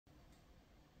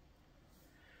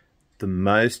the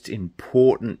most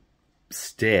important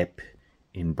step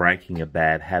in breaking a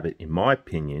bad habit, in my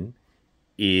opinion,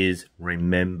 is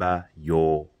remember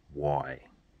your why.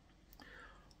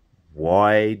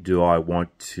 Why do I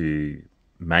want to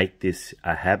make this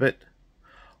a habit?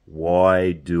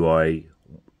 Why do I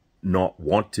not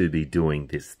want to be doing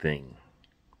this thing?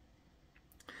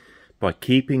 By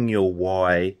keeping your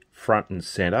why front and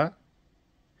center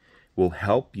will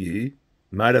help you,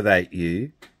 motivate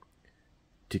you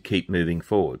to keep moving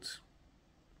forwards.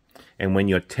 And when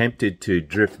you're tempted to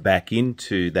drift back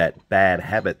into that bad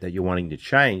habit that you're wanting to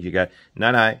change, you go,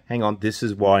 no, hang on, this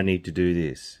is why I need to do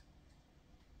this.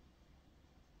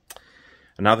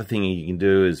 Another thing you can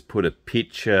do is put a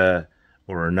picture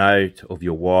or a note of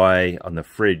your why on the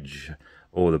fridge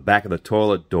or the back of the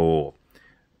toilet door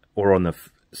or on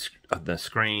the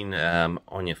screen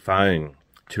on your phone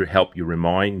to help you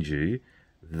remind you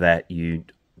that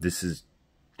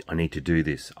I need to do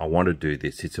this. I want to do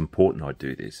this. It's important I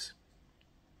do this.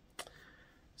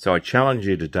 So I challenge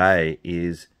you today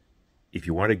is, if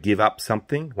you want to give up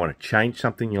something, want to change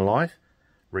something in your life,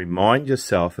 remind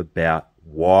yourself about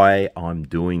why I'm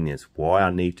doing this, why I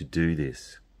need to do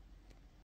this.